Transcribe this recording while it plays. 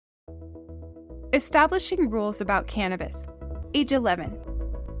Establishing rules about cannabis. Age 11.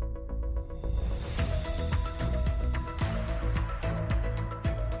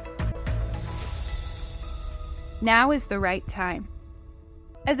 Now is the right time.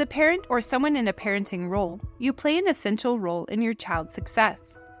 As a parent or someone in a parenting role, you play an essential role in your child's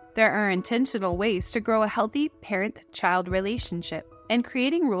success. There are intentional ways to grow a healthy parent-child relationship, and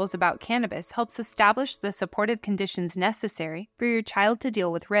creating rules about cannabis helps establish the supportive conditions necessary for your child to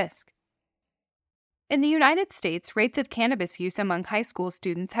deal with risk. In the United States, rates of cannabis use among high school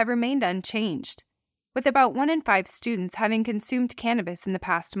students have remained unchanged, with about 1 in 5 students having consumed cannabis in the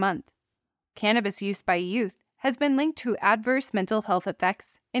past month. Cannabis use by youth has been linked to adverse mental health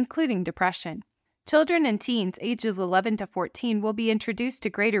effects, including depression. Children and teens ages 11 to 14 will be introduced to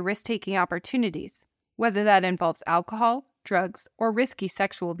greater risk-taking opportunities, whether that involves alcohol, drugs, or risky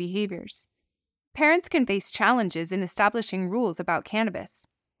sexual behaviors. Parents can face challenges in establishing rules about cannabis.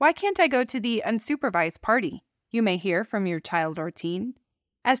 Why can't I go to the unsupervised party? You may hear from your child or teen.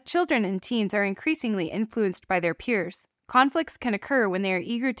 As children and teens are increasingly influenced by their peers, conflicts can occur when they are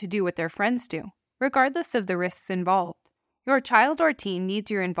eager to do what their friends do, regardless of the risks involved. Your child or teen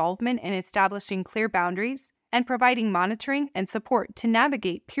needs your involvement in establishing clear boundaries and providing monitoring and support to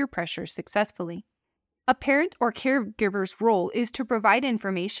navigate peer pressure successfully. A parent or caregiver's role is to provide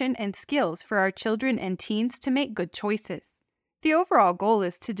information and skills for our children and teens to make good choices. The overall goal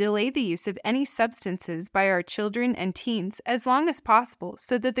is to delay the use of any substances by our children and teens as long as possible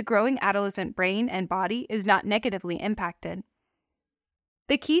so that the growing adolescent brain and body is not negatively impacted.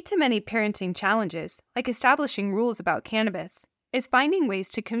 The key to many parenting challenges, like establishing rules about cannabis, is finding ways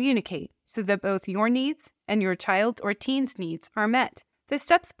to communicate so that both your needs and your child or teen's needs are met. The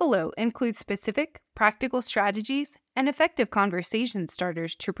steps below include specific, practical strategies and effective conversation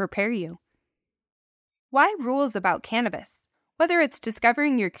starters to prepare you. Why rules about cannabis? Whether it's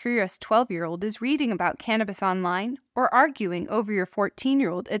discovering your curious 12-year-old is reading about cannabis online or arguing over your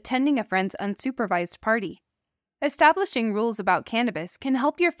 14-year-old attending a friend's unsupervised party. Establishing rules about cannabis can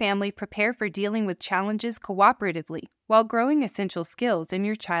help your family prepare for dealing with challenges cooperatively while growing essential skills in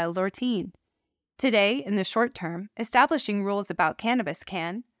your child or teen. Today, in the short term, establishing rules about cannabis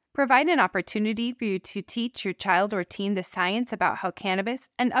can provide an opportunity for you to teach your child or teen the science about how cannabis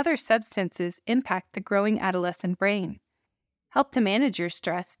and other substances impact the growing adolescent brain. Help to manage your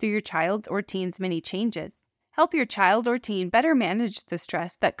stress through your child or teen's many changes. Help your child or teen better manage the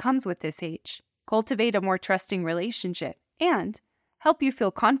stress that comes with this age. Cultivate a more trusting relationship, and help you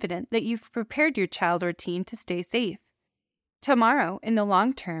feel confident that you've prepared your child or teen to stay safe. Tomorrow, in the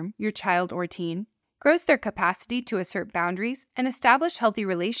long term, your child or teen grows their capacity to assert boundaries and establish healthy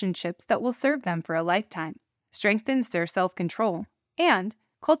relationships that will serve them for a lifetime, strengthens their self-control, and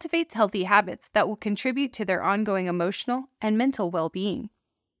cultivates healthy habits that will contribute to their ongoing emotional and mental well-being.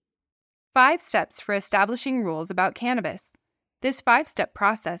 5 steps for establishing rules about cannabis. This 5-step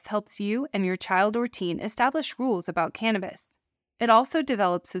process helps you and your child or teen establish rules about cannabis. It also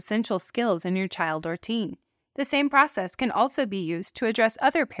develops essential skills in your child or teen. The same process can also be used to address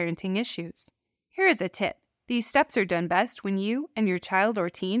other parenting issues. Here is a tip. These steps are done best when you and your child or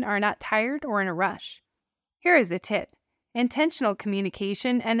teen are not tired or in a rush. Here is a tip. Intentional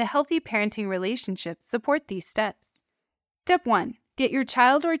communication and a healthy parenting relationship support these steps. Step 1. Get your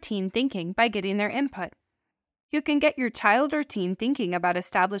child or teen thinking by getting their input. You can get your child or teen thinking about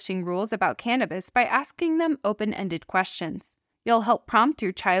establishing rules about cannabis by asking them open-ended questions. You'll help prompt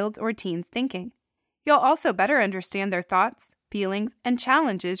your child or teen's thinking. You'll also better understand their thoughts, feelings, and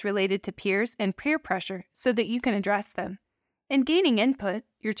challenges related to peers and peer pressure so that you can address them. In gaining input,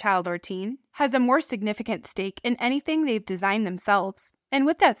 your child or teen has a more significant stake in anything they've designed themselves, and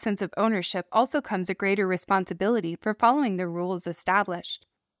with that sense of ownership also comes a greater responsibility for following the rules established.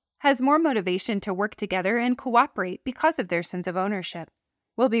 Has more motivation to work together and cooperate because of their sense of ownership.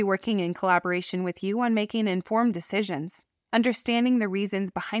 We'll be working in collaboration with you on making informed decisions, understanding the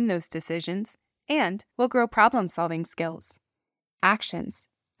reasons behind those decisions, and we'll grow problem-solving skills. Actions.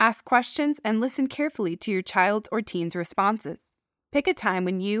 Ask questions and listen carefully to your child or teen's responses. Pick a time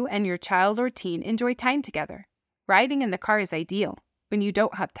when you and your child or teen enjoy time together. Riding in the car is ideal when you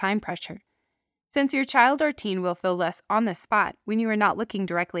don't have time pressure, since your child or teen will feel less on the spot when you are not looking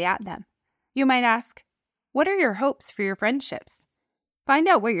directly at them. You might ask, what are your hopes for your friendships? Find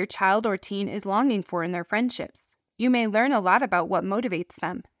out what your child or teen is longing for in their friendships. You may learn a lot about what motivates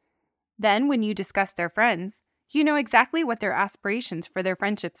them. Then, when you discuss their friends, you know exactly what their aspirations for their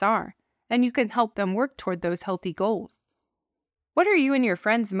friendships are, and you can help them work toward those healthy goals. What are you and your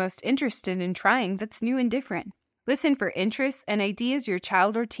friends most interested in trying that's new and different? Listen for interests and ideas your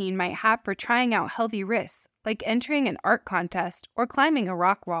child or teen might have for trying out healthy risks, like entering an art contest or climbing a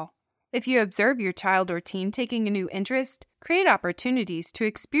rock wall. If you observe your child or teen taking a new interest, create opportunities to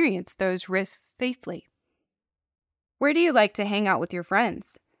experience those risks safely. Where do you like to hang out with your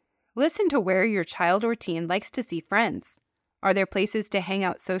friends? Listen to where your child or teen likes to see friends. Are there places to hang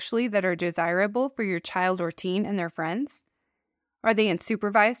out socially that are desirable for your child or teen and their friends? Are they in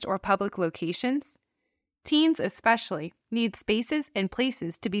supervised or public locations? Teens especially need spaces and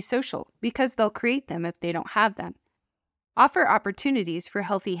places to be social because they'll create them if they don't have them. Offer opportunities for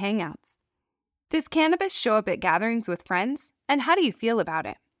healthy hangouts. Does cannabis show up at gatherings with friends? And how do you feel about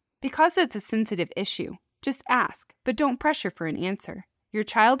it? Because it's a sensitive issue, just ask, but don't pressure for an answer. Your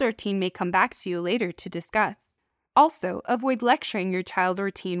child or teen may come back to you later to discuss. Also, avoid lecturing your child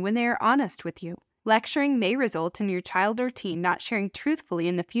or teen when they are honest with you. Lecturing may result in your child or teen not sharing truthfully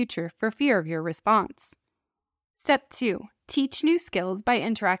in the future for fear of your response. Step 2. Teach new skills by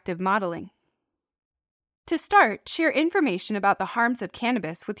interactive modeling. To start, share information about the harms of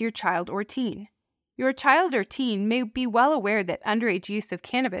cannabis with your child or teen. Your child or teen may be well aware that underage use of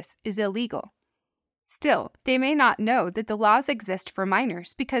cannabis is illegal. Still, they may not know that the laws exist for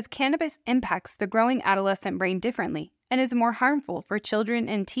minors because cannabis impacts the growing adolescent brain differently and is more harmful for children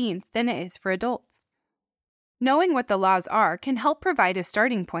and teens than it is for adults. Knowing what the laws are can help provide a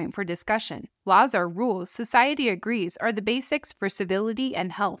starting point for discussion. Laws are rules society agrees are the basics for civility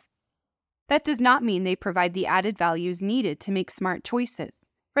and health. That does not mean they provide the added values needed to make smart choices.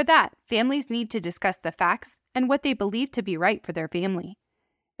 For that, families need to discuss the facts and what they believe to be right for their family.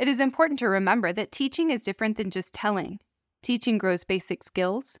 It is important to remember that teaching is different than just telling. Teaching grows basic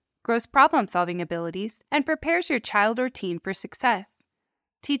skills, grows problem-solving abilities, and prepares your child or teen for success.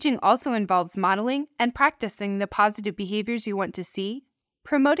 Teaching also involves modeling and practicing the positive behaviors you want to see,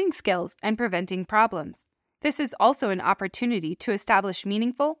 promoting skills, and preventing problems. This is also an opportunity to establish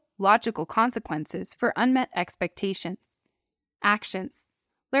meaningful, logical consequences for unmet expectations. Actions.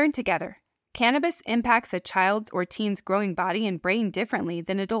 Learn together. Cannabis impacts a child's or teen's growing body and brain differently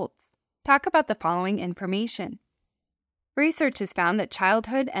than adults. Talk about the following information. Research has found that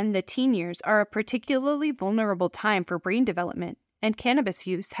childhood and the teen years are a particularly vulnerable time for brain development, and cannabis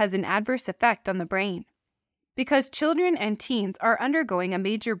use has an adverse effect on the brain. Because children and teens are undergoing a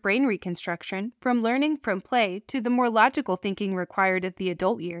major brain reconstruction from learning from play to the more logical thinking required of the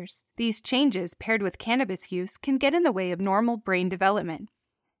adult years, these changes paired with cannabis use can get in the way of normal brain development.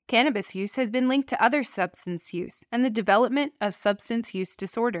 Cannabis use has been linked to other substance use and the development of substance use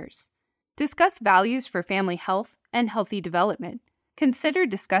disorders. Discuss values for family health and healthy development. Consider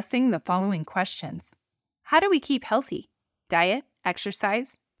discussing the following questions. How do we keep healthy? Diet,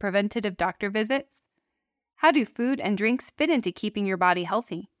 exercise, preventative doctor visits? How do food and drinks fit into keeping your body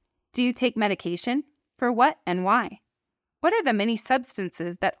healthy? Do you take medication? For what and why? What are the many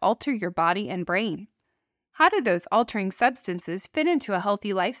substances that alter your body and brain? How do those altering substances fit into a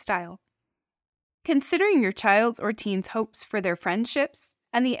healthy lifestyle? Considering your child's or teen's hopes for their friendships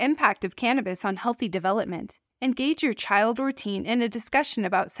and the impact of cannabis on healthy development, engage your child or teen in a discussion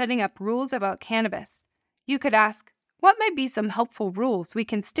about setting up rules about cannabis. You could ask, what might be some helpful rules we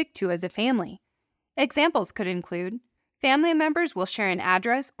can stick to as a family? Examples could include, family members will share an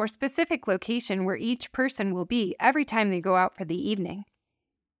address or specific location where each person will be every time they go out for the evening.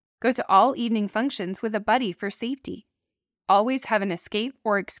 Go to all evening functions with a buddy for safety. Always have an escape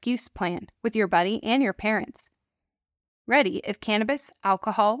or excuse plan with your buddy and your parents. Ready if cannabis,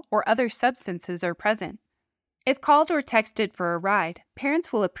 alcohol, or other substances are present. If called or texted for a ride,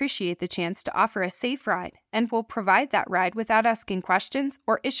 parents will appreciate the chance to offer a safe ride and will provide that ride without asking questions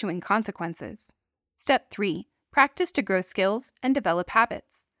or issuing consequences. Step 3. Practice to grow skills and develop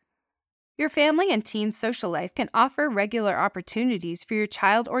habits. Your family and teen social life can offer regular opportunities for your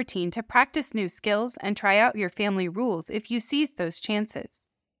child or teen to practice new skills and try out your family rules if you seize those chances.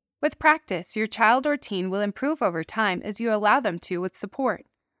 With practice, your child or teen will improve over time as you allow them to with support.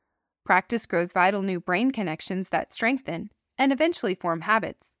 Practice grows vital new brain connections that strengthen and eventually form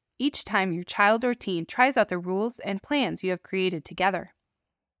habits each time your child or teen tries out the rules and plans you have created together.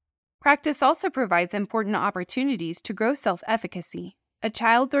 Practice also provides important opportunities to grow self-efficacy. A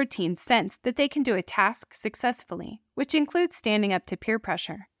child or teen sense that they can do a task successfully, which includes standing up to peer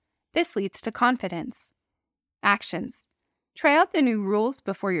pressure. This leads to confidence. Actions. Try out the new rules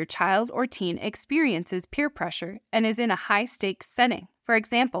before your child or teen experiences peer pressure and is in a high-stakes setting. For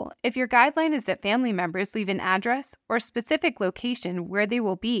example, if your guideline is that family members leave an address or specific location where they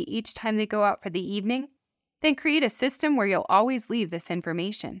will be each time they go out for the evening, then create a system where you'll always leave this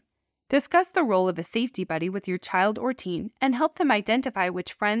information. Discuss the role of a safety buddy with your child or teen and help them identify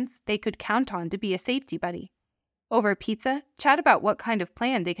which friends they could count on to be a safety buddy. Over pizza, chat about what kind of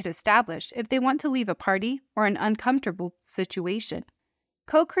plan they could establish if they want to leave a party or an uncomfortable situation.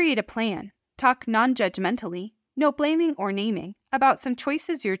 Co-create a plan. Talk non-judgmentally, no blaming or naming, about some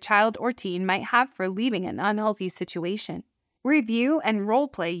choices your child or teen might have for leaving an unhealthy situation. Review and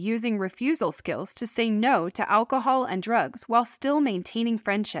role-play using refusal skills to say no to alcohol and drugs while still maintaining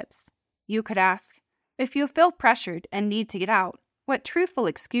friendships. You could ask, if you feel pressured and need to get out, what truthful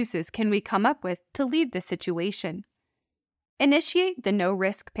excuses can we come up with to leave the situation? Initiate the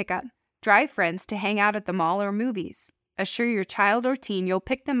no-risk pickup. Drive friends to hang out at the mall or movies. Assure your child or teen you'll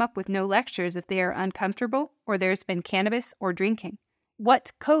pick them up with no lectures if they are uncomfortable or there's been cannabis or drinking.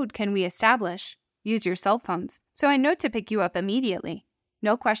 What code can we establish? Use your cell phones, so I know to pick you up immediately.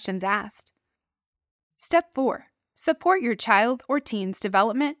 No questions asked. Step 4. Support your child or teen's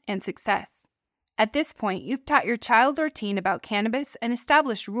development and success. At this point, you've taught your child or teen about cannabis and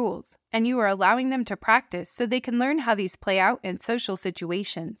established rules, and you are allowing them to practice so they can learn how these play out in social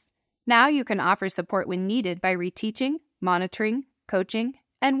situations. Now you can offer support when needed by reteaching, monitoring, coaching,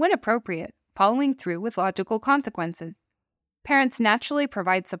 and when appropriate, following through with logical consequences. Parents naturally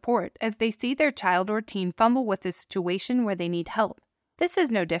provide support as they see their child or teen fumble with a situation where they need help. This is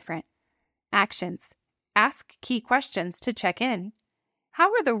no different. Actions. Ask key questions to check in.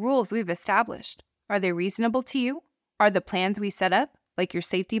 How are the rules we've established? Are they reasonable to you? Are the plans we set up, like your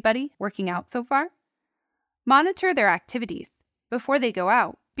safety buddy, working out so far? Monitor their activities. Before they go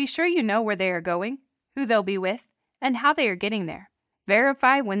out, be sure you know where they are going, who they'll be with, and how they are getting there.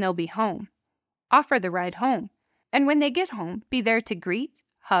 Verify when they'll be home. Offer the ride home. And when they get home, be there to greet,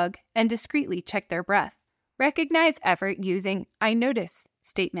 hug, and discreetly check their breath. Recognize effort using I notice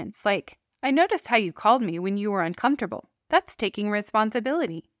statements like, I noticed how you called me when you were uncomfortable. That's taking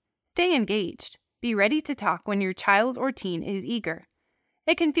responsibility. Stay engaged. Be ready to talk when your child or teen is eager.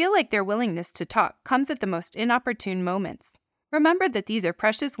 It can feel like their willingness to talk comes at the most inopportune moments. Remember that these are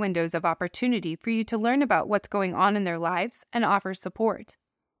precious windows of opportunity for you to learn about what's going on in their lives and offer support.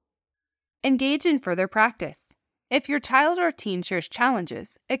 Engage in further practice. If your child or teen shares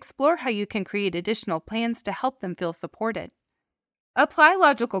challenges, explore how you can create additional plans to help them feel supported. Apply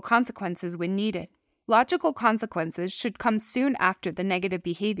logical consequences when needed. Logical consequences should come soon after the negative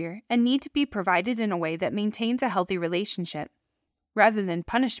behavior and need to be provided in a way that maintains a healthy relationship. Rather than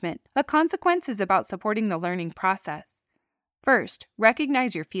punishment, a consequence is about supporting the learning process. First,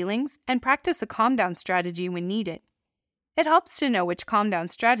 recognize your feelings and practice a calm-down strategy when needed. It helps to know which calm-down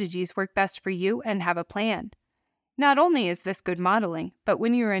strategies work best for you and have a plan. Not only is this good modeling, but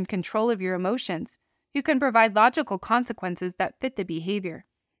when you are in control of your emotions, you can provide logical consequences that fit the behavior.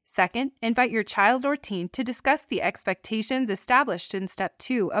 Second, invite your child or teen to discuss the expectations established in Step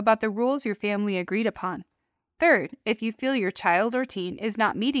 2 about the rules your family agreed upon. Third, if you feel your child or teen is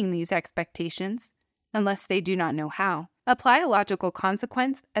not meeting these expectations, unless they do not know how, apply a logical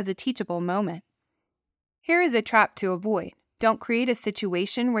consequence as a teachable moment. Here is a trap to avoid. Don't create a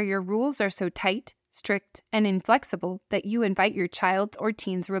situation where your rules are so tight, strict, and inflexible that you invite your child's or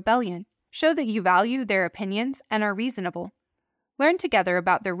teen's rebellion. Show that you value their opinions and are reasonable. Learn together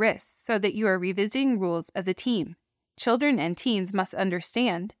about the risks so that you are revisiting rules as a team. Children and teens must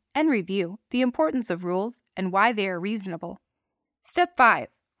understand and review the importance of rules and why they are reasonable. Step 5.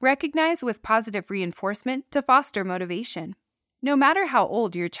 Recognize with positive reinforcement to foster motivation. No matter how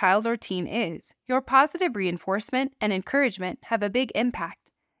old your child or teen is, your positive reinforcement and encouragement have a big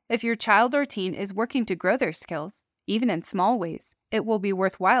impact. If your child or teen is working to grow their skills, even in small ways, it will be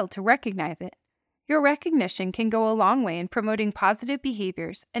worthwhile to recognize it. Your recognition can go a long way in promoting positive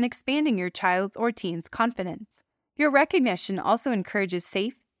behaviors and expanding your child's or teen's confidence. Your recognition also encourages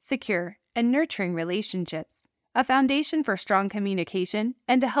safe, secure, and nurturing relationships, a foundation for strong communication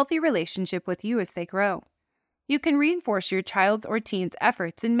and a healthy relationship with you as they grow. You can reinforce your child's or teen's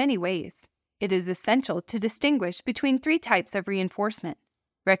efforts in many ways. It is essential to distinguish between 3 types of reinforcement: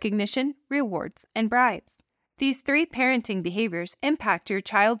 recognition, rewards, and bribes. These 3 parenting behaviors impact your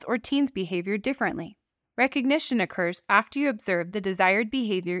child's or teen's behavior differently. Recognition occurs after you observe the desired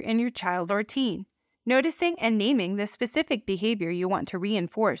behavior in your child or teen. Noticing and naming the specific behavior you want to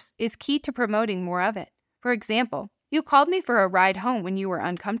reinforce is key to promoting more of it. For example, you called me for a ride home when you were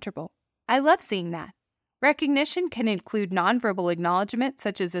uncomfortable. I love seeing that. Recognition can include nonverbal acknowledgement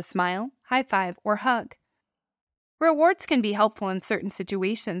such as a smile, high five, or hug. Rewards can be helpful in certain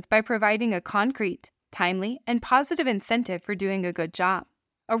situations by providing a concrete, timely, and positive incentive for doing a good job.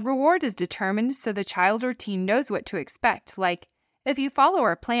 A reward is determined so the child or teen knows what to expect, like, if you follow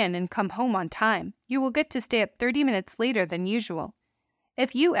our plan and come home on time, you will get to stay up 30 minutes later than usual.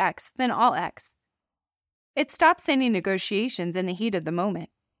 If you X, then I'll X. It stops any negotiations in the heat of the moment.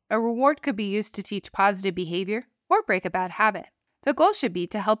 A reward could be used to teach positive behavior or break a bad habit. The goal should be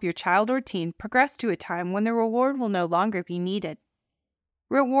to help your child or teen progress to a time when the reward will no longer be needed.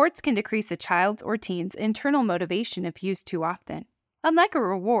 Rewards can decrease a child's or teen's internal motivation if used too often. Unlike a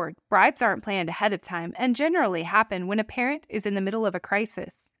reward, bribes aren't planned ahead of time and generally happen when a parent is in the middle of a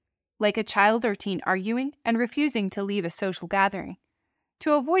crisis, like a child or teen arguing and refusing to leave a social gathering.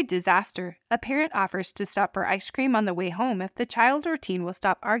 To avoid disaster, a parent offers to stop for ice cream on the way home if the child or teen will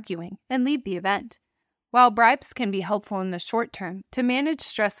stop arguing and leave the event. While bribes can be helpful in the short term to manage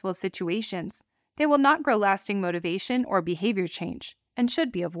stressful situations, they will not grow lasting motivation or behavior change and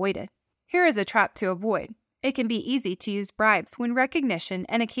should be avoided. Here is a trap to avoid. It can be easy to use bribes when recognition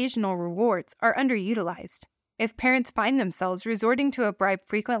and occasional rewards are underutilized. If parents find themselves resorting to a bribe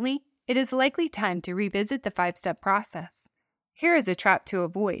frequently, it is likely time to revisit the 5-step process. Here is a trap to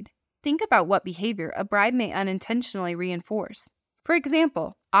avoid. Think about what behavior a bribe may unintentionally reinforce. For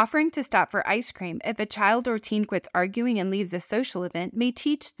example, offering to stop for ice cream if a child or teen quits arguing and leaves a social event may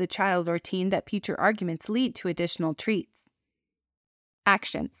teach the child or teen that future arguments lead to additional treats.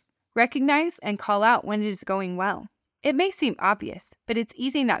 Actions. Recognize and call out when it is going well. It may seem obvious, but it's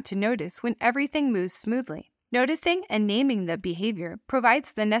easy not to notice when everything moves smoothly. Noticing and naming the behavior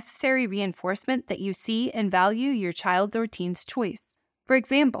provides the necessary reinforcement that you see and value your child or teen's choice. For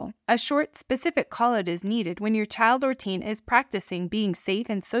example, a short, specific call-out is needed when your child or teen is practicing being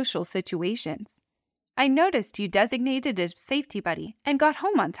safe in social situations. I noticed you designated a safety buddy and got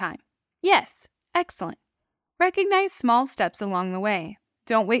home on time. Yes, excellent. Recognize small steps along the way.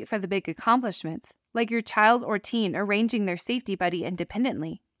 Don't wait for the big accomplishments, like your child or teen arranging their safety buddy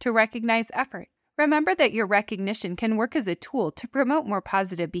independently, to recognize effort. Remember that your recognition can work as a tool to promote more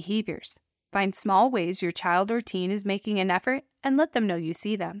positive behaviors. Find small ways your child or teen is making an effort and let them know you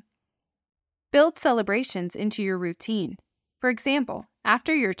see them. Build celebrations into your routine. For example,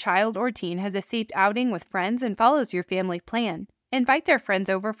 after your child or teen has a safe outing with friends and follows your family plan, invite their friends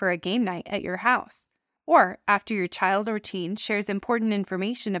over for a game night at your house. Or, after your child or teen shares important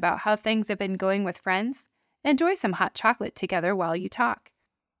information about how things have been going with friends, enjoy some hot chocolate together while you talk.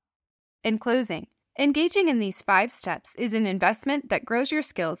 In closing, engaging in these 5 steps is an investment that grows your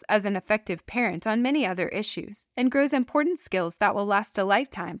skills as an effective parent on many other issues and grows important skills that will last a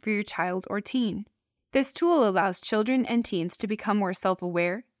lifetime for your child or teen. This tool allows children and teens to become more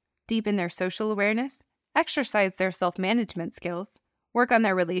self-aware, deepen their social awareness, exercise their self-management skills, work on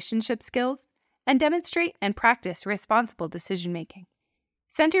their relationship skills, and demonstrate and practice responsible decision-making.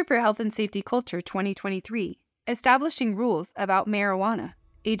 Center for Health and Safety Culture 2023, establishing rules about marijuana,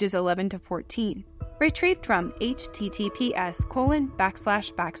 ages 11 to 14. Retrieved from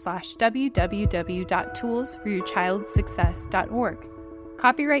https://www.toolsforyourchildsuccess.org.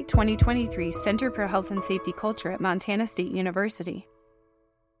 Copyright 2023 Center for Health and Safety Culture at Montana State University.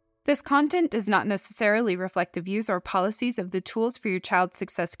 This content does not necessarily reflect the views or policies of the Tools for Your Child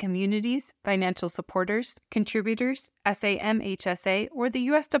Success communities, financial supporters, contributors, SAMHSA, or the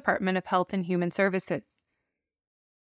U.S. Department of Health and Human Services.